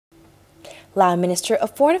Lao Minister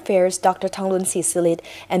of Foreign Affairs Dr Thongloun Sisoulith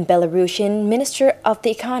and Belarusian Minister of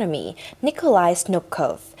the Economy Nikolai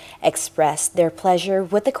Snopkov expressed their pleasure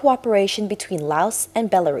with the cooperation between Laos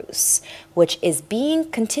and Belarus, which is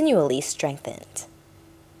being continually strengthened.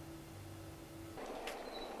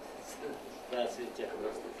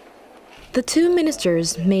 The two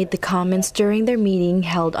ministers made the comments during their meeting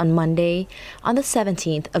held on Monday, on the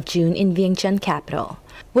 17th of June in Vientiane capital,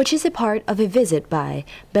 which is a part of a visit by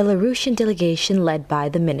Belarusian delegation led by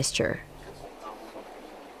the minister.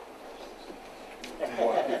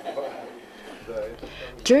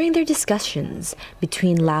 During their discussions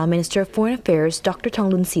between Lao Minister of Foreign Affairs Dr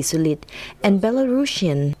Thongloun Sisoulith and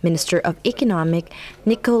Belarusian Minister of Economy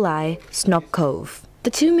Nikolai Snopkov, the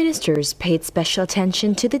two ministers paid special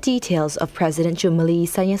attention to the details of President Choummaly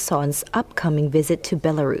Sayasone's upcoming visit to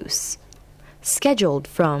Belarus. Scheduled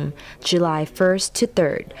from July 1st to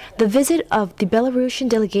 3rd, the visit of the Belarusian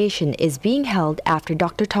delegation is being held after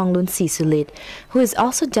Dr Thongloun Sisoulith, who is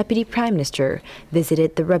also Deputy Prime Minister,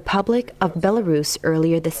 visited the Republic of Belarus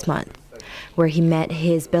earlier this month, where he met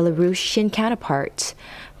his Belarusian counterpart,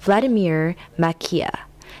 Vladimir Makei,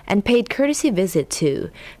 and paid courtesy visit to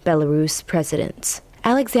Belarus President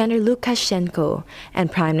Lukashenko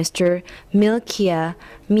and Prime Minister Mikhail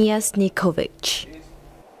Myasnikovich.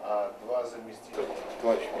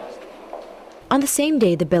 On the same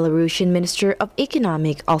day, the Belarusian Minister of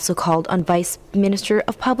Economy also called on Vice Minister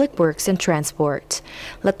of Public Works and Transport,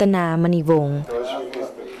 Vladimir Makei,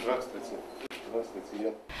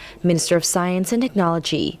 Minister of Science and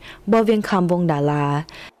Technology, Vientiane,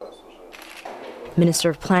 Minister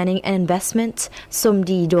of Planning and Investment,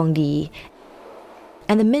 Somdi,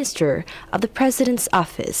 and the Minister of the President's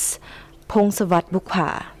Office, Pongsavat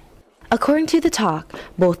Bukha. According to the talk,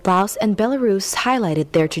 both Laos and Belarus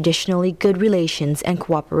highlighted their traditionally good relations and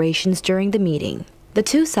cooperations during the meeting. The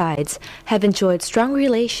two sides have enjoyed strong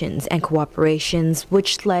relations and cooperations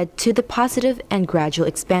which led to the positive and gradual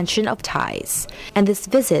expansion of ties, and this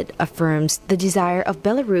visit affirms the desire of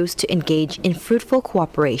Belarus to engage in fruitful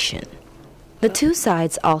cooperation. The two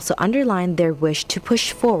sides also underlined their wish to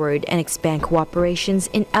push forward and expand cooperations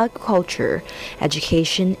in agriculture,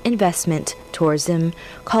 education, investment, tourism,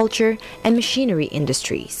 culture, and machinery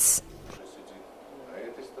industries.